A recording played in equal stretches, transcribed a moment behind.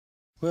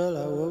Well,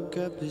 I woke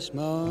up this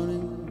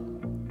morning,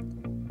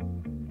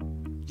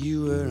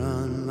 you were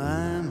on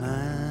my mind.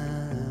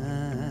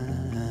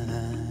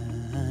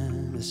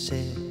 I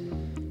said,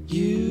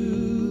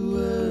 you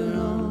were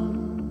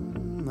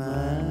on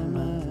my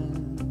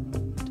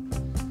mind.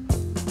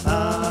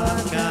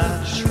 I've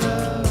got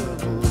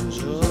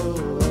troubles,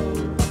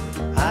 oh,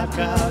 I've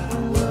got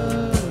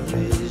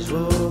worries,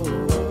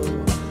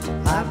 oh,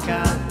 I've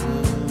got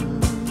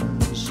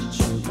wounds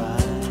to bind.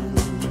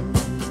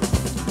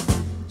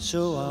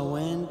 So I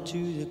went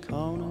to the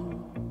corner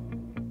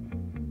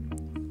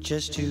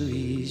just to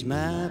ease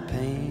my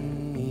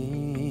pain.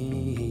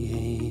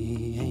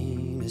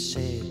 I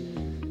said,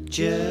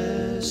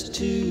 just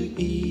to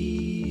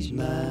ease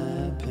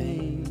my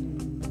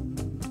pain.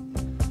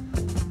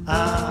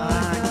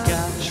 I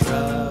got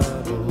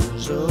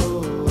troubles,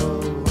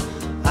 oh,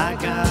 I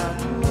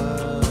got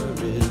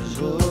worries,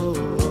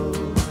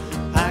 oh,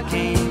 I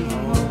came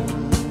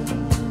home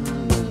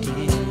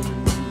again.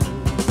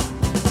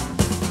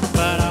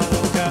 But I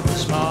woke up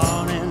this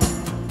morning,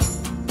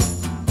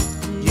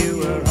 you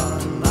were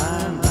on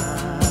my mind.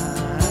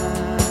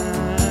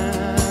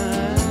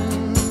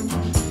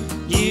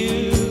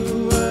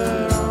 You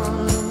were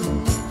on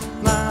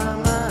my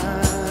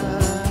mind.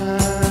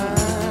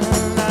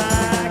 I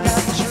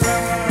got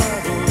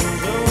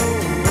troubles, oh,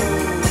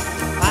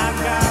 I've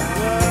got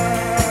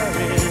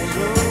worries,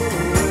 oh,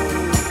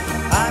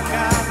 I've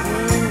got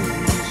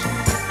wounds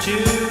to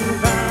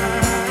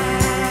bind.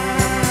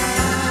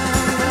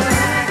 I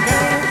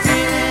got a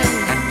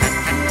feeling,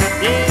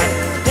 yeah,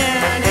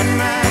 down in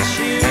my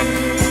shoes.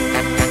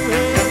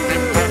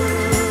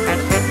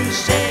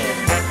 Said,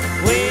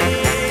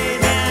 way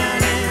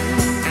down in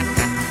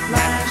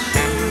my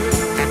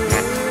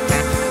shoes,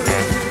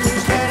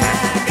 that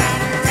I got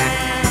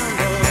around,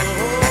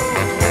 oh,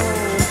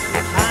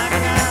 I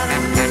gotta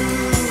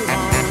move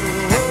on,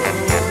 oh,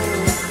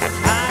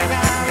 I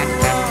gotta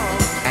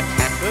walk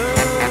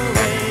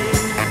away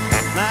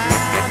my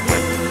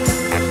blues.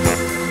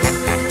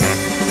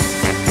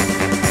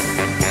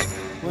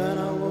 When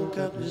I woke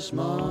up this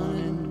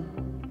morning,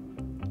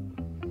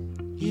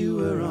 you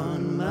were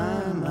on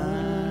my